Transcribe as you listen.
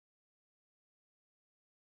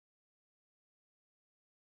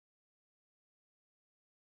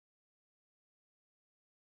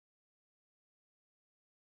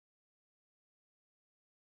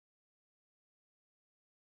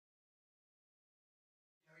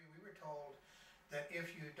that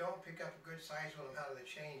if you don't pick up a good size with them out of the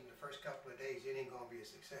chain in the first couple of days, it ain't gonna be a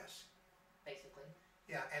success. Basically.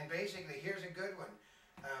 Yeah, and basically, here's a good one.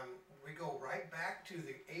 We go right back to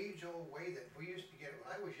the age-old way that we used to get it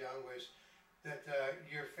when I was young, was that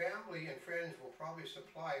your family and friends will probably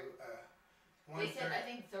supply They said, I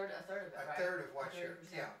think a third of it, right? a third of what 30%. you're,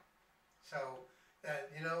 yeah. So,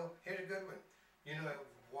 you know, here's a good one. You know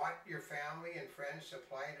what your family and friends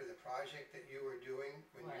supplied to the project that you were doing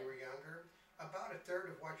when Right. you were younger? About a third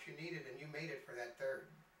of what you needed, and you made it for that third.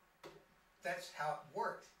 That's how it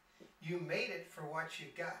worked. You made it for what you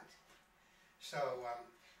got. So,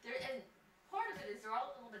 And part of it is they're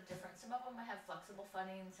all a little bit different. Some of them have flexible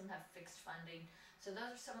funding, some have fixed funding. So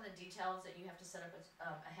those are some of the details that you have to set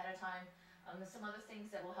up ahead of time. Some other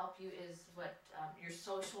things that will help you is what your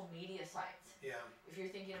social media sites. yeah. If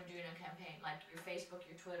you're thinking of doing a campaign, like your Facebook,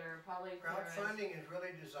 your Twitter, probably Crowdfunding is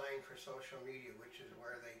really designed for social media, which is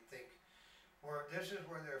where they think, this is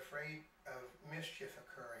where they're afraid of mischief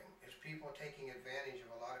occurring, is people taking advantage of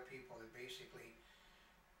a lot of people that basically,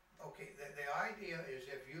 okay, the idea is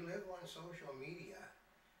if you live on social media,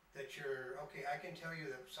 that you're, okay, I can tell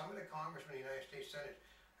you that some of the congressmen in the United States Senate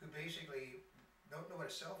who basically don't know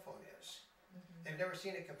what a cell phone is. Mm-hmm. They've never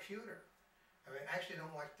seen a computer. I mean, actually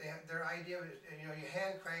don't watch, their idea is, you know, you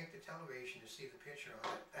hand crank the television to see the picture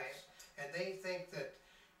on it. Right. And they think that,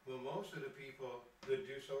 well, most of the people that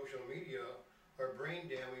do social media are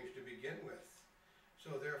brain damaged to begin with.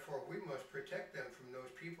 So therefore, we must protect them from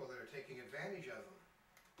those people that are taking advantage of them.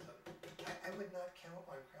 So I would not count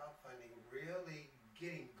on crowdfunding really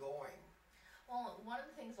getting going. Well, one of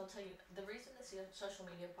the things I'll tell you, the reason the social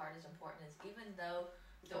media part is important is even though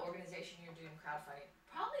the organization you're doing crowdfunding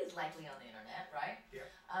probably is likely on the internet, right? Yeah.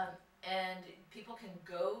 And people can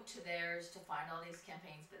go to theirs to find all these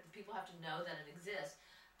campaigns, but people have to know that it exists.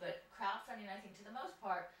 But crowdfunding, I think, to the most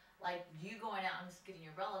part, like you going out and getting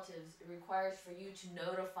your relatives, it requires for you to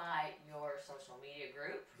notify your social media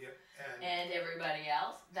group Yep. and everybody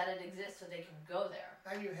else that it exists so they can go there.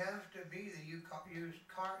 And you have to be the used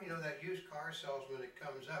car, you know, that used car salesman that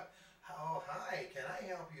comes up. Oh, hi, can I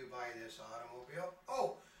help you buy this automobile?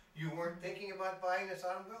 Oh, you weren't thinking about buying this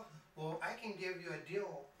automobile? Well, I can give you a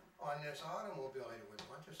deal on this automobile. I wouldn't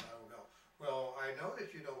want this automobile. Well, I know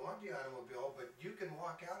that you don't want the automobile, but you can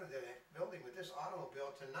walk out of the building with this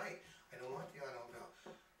automobile tonight. I don't want the automobile.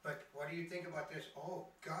 But what do you think about this? Oh,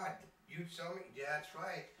 God, you sell me? Yeah, that's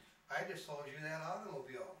right. I just sold you that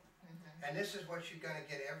automobile. Mm-hmm. And this is what you're going to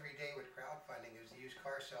get every day with crowdfunding is the used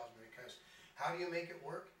car salesman, because how do you make it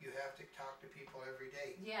work? You have to talk to people every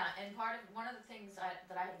day. Yeah, and one of the things that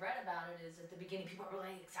I had read about it is at the beginning people are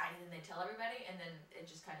really excited and they tell everybody, and then it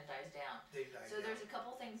just kind of dies down. So there's a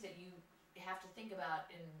couple things that you have to think about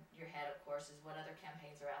in your head, of course, is what other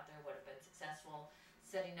campaigns are out there, what have been successful,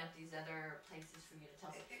 setting up these other places for you to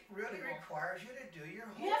tell people. It really requires you to do your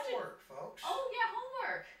homework, folks. Oh yeah,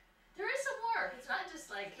 homework. There is some work. It's not just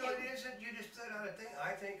like... No, it isn't. You just put out a thing.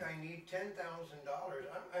 I think I need $10,000.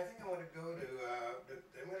 I think I want to go to,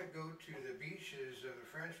 I'm going to go to the beaches of the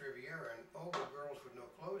French Riviera and older girls with no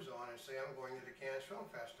clothes on and say I'm going to the Cannes Film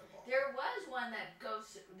Festival. There was one that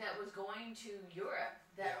was going to Europe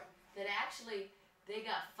that actually they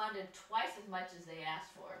got funded twice as much as they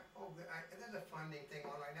asked for. Oh, there's a funding thing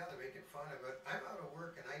on right now. They're making fun of it. I'm out of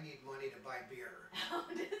work and I need money to buy beer. Oh,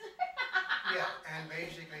 did they? Yeah, and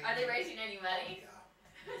basically... Are they raising any money? Yeah.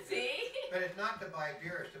 See? But it's not to buy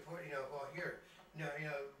beer, it's to put, you know, well, here,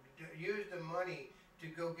 use the money to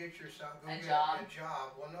go get yourself, a job. A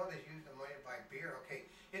job. Well, no, they use the money to buy beer. Okay,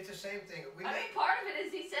 it's the same thing. Part of it is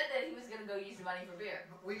he said that he was going to go use the money for beer.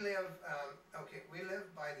 We live, we live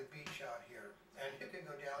by the beach out here, and you can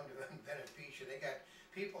go down to Venice Beach, and they got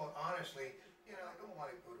people, honestly, you know, I don't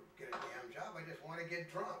want to go to get a damn job, I just want to get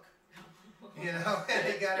drunk. You know, and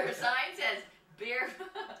they got their sign says beer.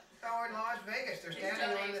 Oh, in Las Vegas, they're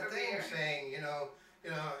standing on the thing beer. Saying,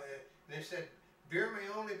 they said, beer may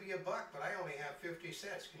only be $1, but I only have 50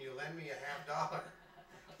 cents. Can you lend me a $50?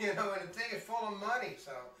 You know, and the thing is full of money,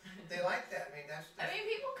 so they like that. I mean, that's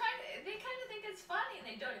people kind of think it's funny, and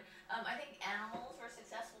they don't. I think animals were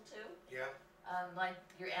successful too. Yeah. Like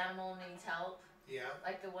your animal needs help. Yeah.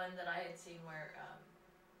 Like the one that I had seen where,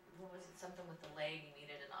 what was it? Something with the leg, he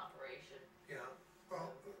needed an operation. Yeah.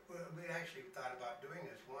 Well, we actually thought about doing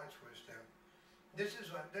this once. This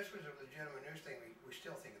was a legitimate news thing. We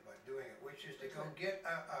still think about doing it, which is to go get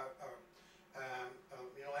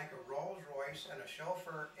like a Rolls Royce and a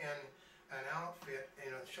chauffeur in an outfit,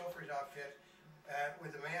 the chauffeur's outfit,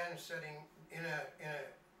 with a man sitting in a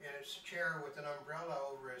chair with an umbrella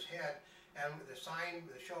over his head, and with the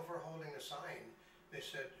chauffeur holding the sign. They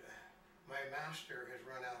said, my master has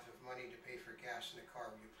run out of money to pay for gas in the car.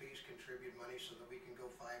 Will you please contribute money so that we can go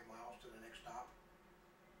 5 miles to the next stop?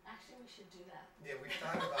 Actually, we should do that. Yeah, we've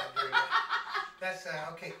thought about doing that. That's,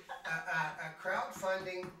 okay.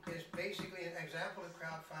 Crowdfunding is basically, an example of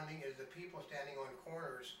crowdfunding is the people standing on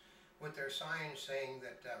corners with their signs saying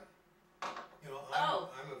that, you know,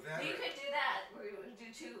 I'm a veteran. You could do that. We would do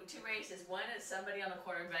two races. One is somebody on the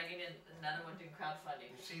corner begging, and another one doing crowdfunding.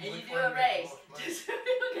 And you do a race. Just so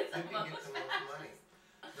people get the most money.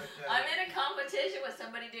 But, I'm in a competition with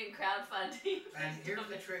somebody doing crowdfunding. And here's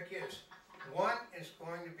the trick is, one is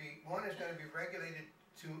going to be regulated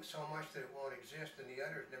so much that it won't exist, and the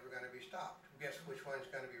other is never going to be stopped. Guess which one's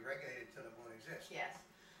going to be regulated till it won't exist? Yes.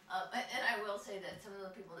 And I will say that some of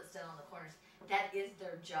the people that stand on the corners, that is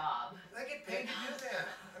their job. They get paid to do that.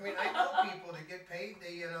 I mean, I know people that get paid,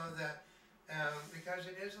 because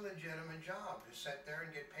it is a legitimate job to sit there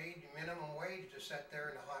and get paid minimum wage to sit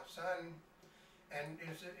there in the hot sun, and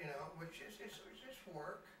which is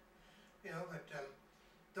work, but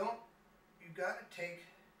you got to take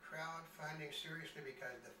crowdfunding seriously,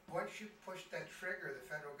 because once you push that trigger, the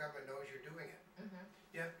federal government knows you're doing it. Mm-hmm.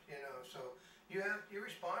 Yeah, so you're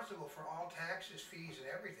responsible for all taxes, fees,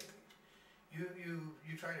 and everything. You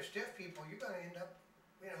try to stiff people, you're going to end up,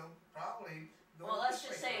 probably going. Well, let's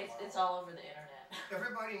just say it's all over the internet.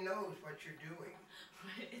 Everybody knows what you're doing.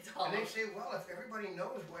 It's all. And they say, well, if everybody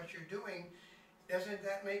knows what you're doing, doesn't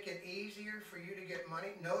that make it easier for you to get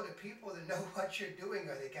money? No, the people that know what you're doing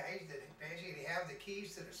are the guys that basically have the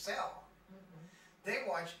keys to the cell. Mm-hmm. They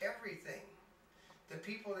watch everything. The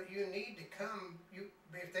people that you need to come, if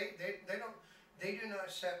they do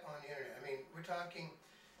not set on the internet. I mean, we're talking,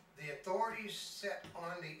 the authorities set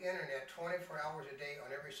on the internet 24 hours a day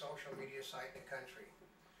on every social media site in the country.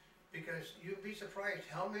 Because you'd be surprised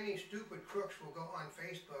how many stupid crooks will go on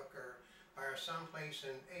Facebook or someplace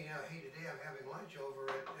and, hey, today I'm having lunch over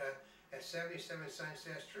at 77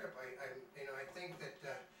 Sunset Strip. I think that,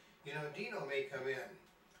 Dino may come in.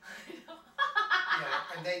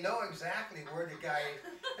 Yeah, and they know exactly where the guy is.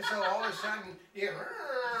 And so all of a sudden,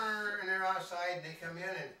 and they're outside and they come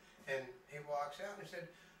in and he walks out and he said,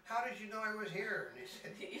 how did you know I was here? And he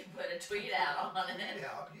said, you put a tweet out on it.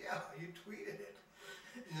 Yeah, you tweeted it.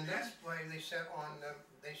 And that's why they set on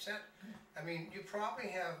I mean, you probably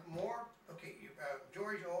have more,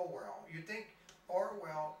 George Orwell. You think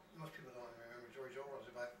Orwell, most people don't remember George Orwell's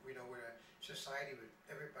about, where a society where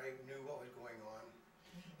everybody knew what was going on.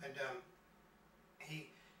 And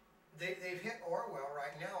they've hit Orwell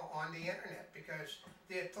right now on the internet, because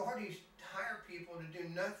the authorities hire people to do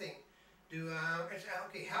nothing. How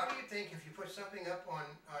do you think if you put something up on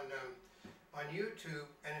YouTube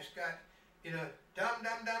and it's got, dum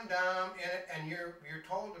dum dum dum in it, and you're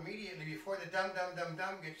told immediately before the dum dum dum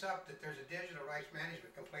dum gets up that there's a digital rights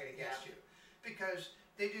management complaint against you, because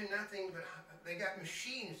they do nothing but they got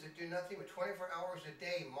machines that do nothing but 24 hours a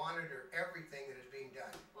day monitor everything that is being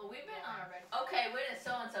done. Well, we've been on our okay, when is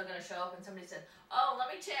so and so going to show up? And somebody said, oh,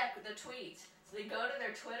 let me check the tweets. So they go to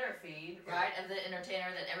their Twitter feed, right, of the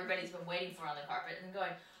entertainer that everybody's been waiting for on the carpet, and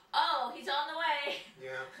going, oh, he's on the way.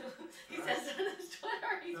 Yeah. He says on his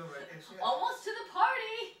Twitter, he's almost to the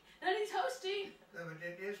party that he's hosting. No, but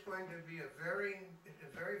it is going to be a very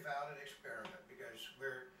valid experiment, because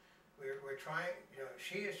we're trying,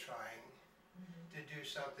 she is trying to do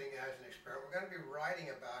something as an experiment. We're going to be writing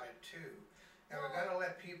about it too, and we're going to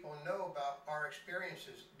let people know about our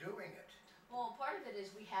experiences doing it. Well, part of it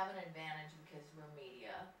is we have an advantage because we're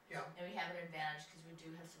media. Yeah. And we have an advantage because we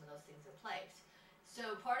do have some of those things in place.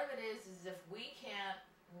 So part of it is if we can't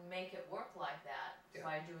make it work like that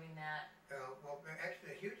by doing that. Well,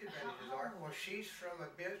 actually, a huge advantage is she's from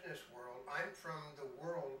a business world. I'm from the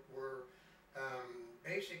world where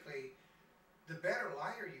basically the better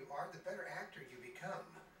liar you are, the better actor you become.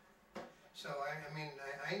 So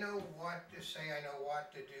I know what to say, I know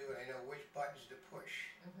what to do, and I know which buttons to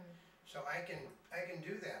push. Mm-hmm. So I can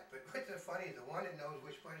do that. But what's so funny is the one that knows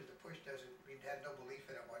which buttons to push had no belief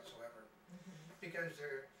in it whatsoever. Because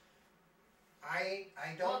I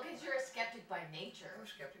don't. Well, because you're a skeptic by nature. I'm a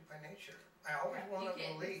skeptic by nature. I always want to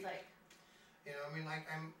believe.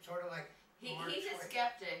 I'm sort of like. He's a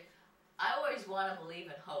skeptic. I always want to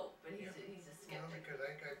believe and hope, but he's a skeptic. Because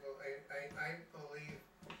I believe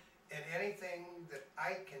in anything that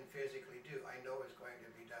I can physically do. I know is going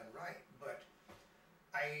to be done right, but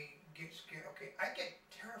I get scared. Okay, I get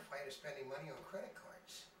terrified of spending money on credit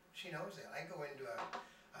cards. She knows that. I go into a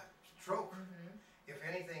stroke if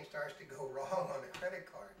anything starts to go wrong on a credit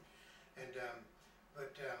card. And but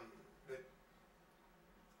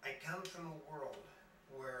I come from a world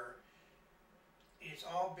where it's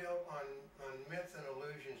all built on myth and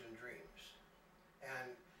illusions and dreams.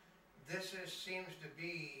 seems to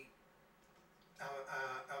be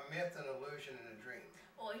a myth, an illusion, and a dream.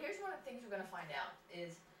 Well, here's one of the things we're gonna find out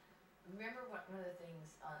is, remember one of the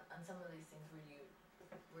things on some of these things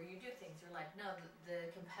where you do things, you're like, no,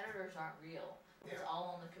 the competitors aren't real. It's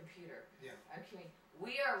all on the computer. Yeah. Okay,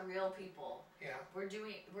 we are real people. Yeah.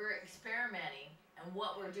 We're experimenting, and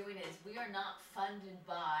what we're doing is we are not funded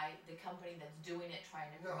by the company that's doing it, trying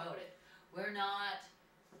to promote it. We're not,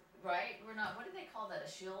 right? We're not, what do they call that, a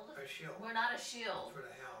shield? A shield. We're not a shield. For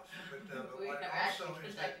the house. But what also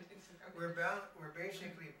is that we're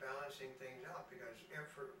basically balancing things out, because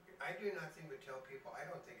I do nothing but tell people I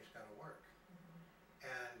don't think it's gonna work.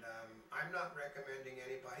 And I'm not recommending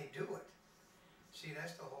anybody do it. See,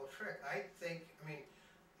 that's the whole trick. I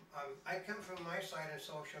come from my side in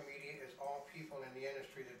social media as all people in the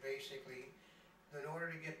industry that basically, in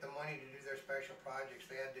order to get the money to do their special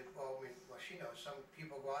projects, they had to, she knows, some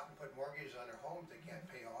people go out and put mortgages on their homes they can't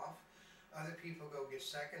pay off. Other people go get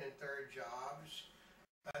second and third jobs.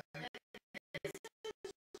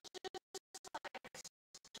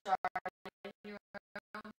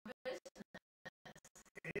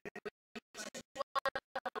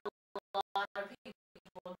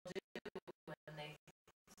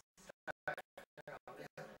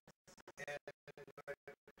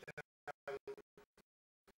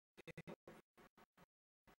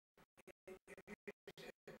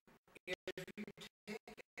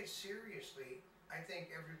 Seriously, I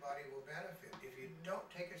think everybody will benefit. If you don't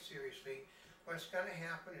take it seriously, what's going to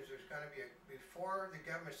happen is there's going to be before the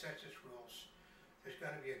government sets its rules, there's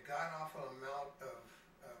going to be a god-awful amount of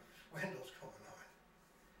swindles going on.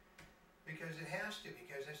 Because it has to,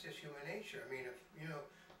 because that's just human nature. I mean, if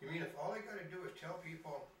all I got to do is tell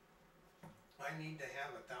people I need to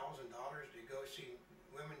have $1,000 to go see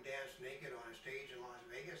women dance naked on a stage in Las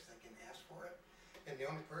Vegas, they can ask for it. And the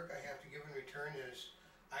only perk I have to give in return is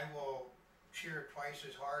I will cheer twice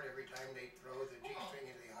as hard every time they throw the G-string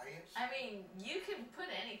into the audience. I mean, you can put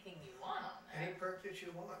anything you want on there. Any perk that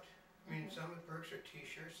you want. I mean, some of the perks are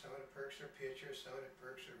t-shirts, some of the perks are pictures, some of the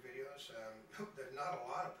perks are videos. There's not a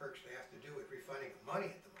lot of perks they have to do with refunding the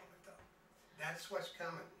money at the moment, though. That's what's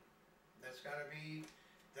coming. That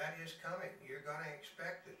is coming. You're going to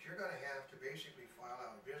expect that you're going to have to basically file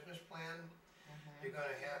out a business plan. You're going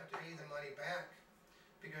to have to pay the money back,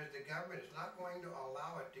 because the government is not going to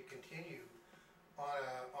allow it to continue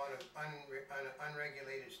on an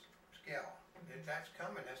unregulated scale. That's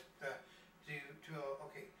coming. That's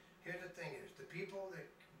okay. Here's the thing: is the people that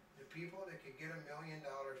could get $1 million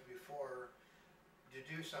before to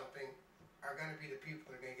do something are going to be the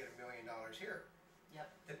people that are going to get $1 million here. Yep.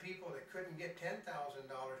 The people that couldn't get $10,000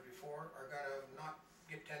 before are going to not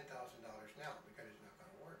get $10,000 now, because it's not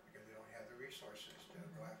going to work, because they don't have the resources to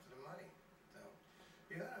go after the money.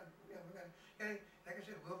 We're gonna, like I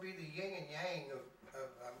said, we'll be the yin and yang of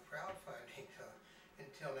crowdfunding. So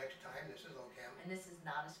until next time, this is Ocam. And this is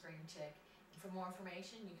not a spring chick. For more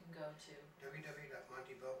information, you can go to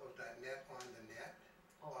www.montybubbles.net on the net,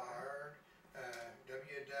 or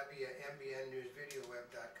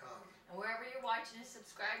www.mbnnewsvideoweb.com. And wherever you're watching us,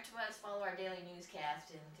 subscribe to us, follow our daily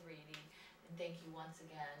newscast in 3D. And thank you once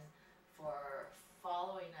again for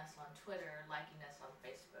following us on Twitter, liking us on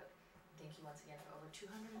Facebook. Thank you once again for over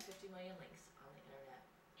 250 million links on the internet.